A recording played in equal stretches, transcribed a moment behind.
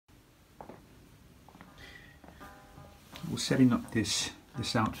we're setting up this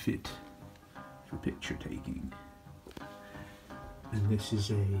outfit for picture taking, and this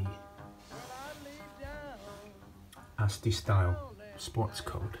is a Asti style sports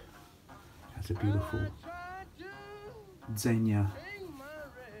coat. It has a beautiful Xenia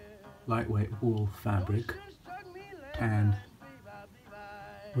lightweight wool fabric, tan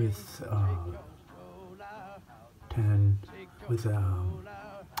with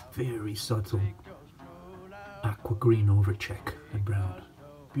very subtle aqua green overcheck and brown.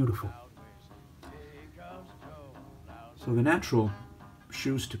 Beautiful. So the natural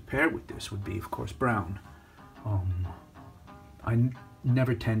shoes to pair with this would be, of course, brown. I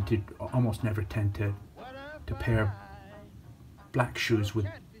almost never tend to pair black shoes with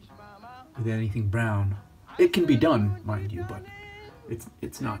anything brown. It can be done, mind you, but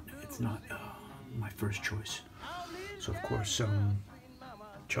it's not my first choice. So of course,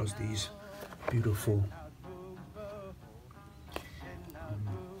 chose these beautiful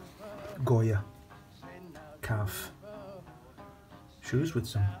Goya calf shoes with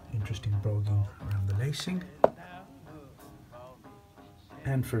some interesting broguing around the lacing,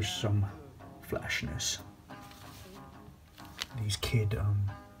 and for some flashness, these kid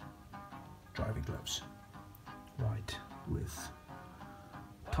driving gloves, white with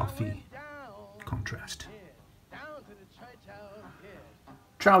toffee contrast.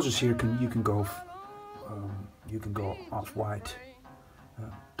 Trousers here you can go off-white,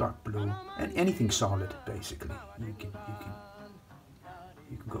 dark blue, and anything solid basically. You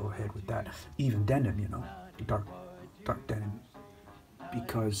can go ahead with that. Even denim, you know, dark denim,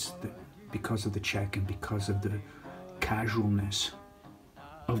 because of the check and because of the casualness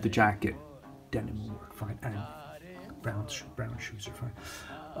of the jacket. Denim will work fine, and brown shoes are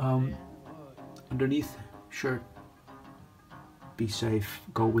fine. Underneath shirt, be safe.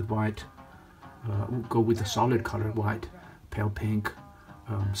 Go with white. Go with a solid color: white, pale pink,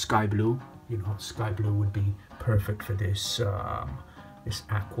 sky blue. You know, sky blue would be perfect for this this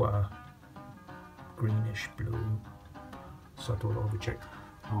aqua greenish blue subtle overcheck.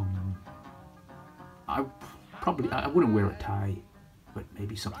 I wouldn't wear a tie, but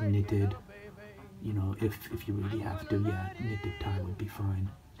maybe something knitted. You know, if you really have to, yeah, knitted tie would be fine.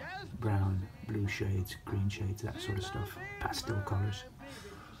 Brown, blue shades, green shades, that sort of stuff. Pastel colors.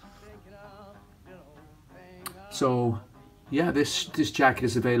 So, yeah, this jacket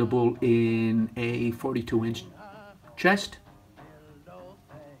is available in a 42-inch chest,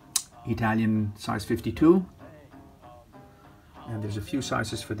 Italian size 52, and there's a few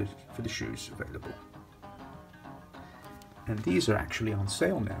sizes for the shoes available. And these are actually on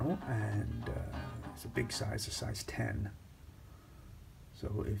sale now, and it's a big size, a size 10.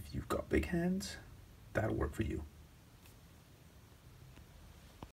 So if you've got big hands, that'll work for you.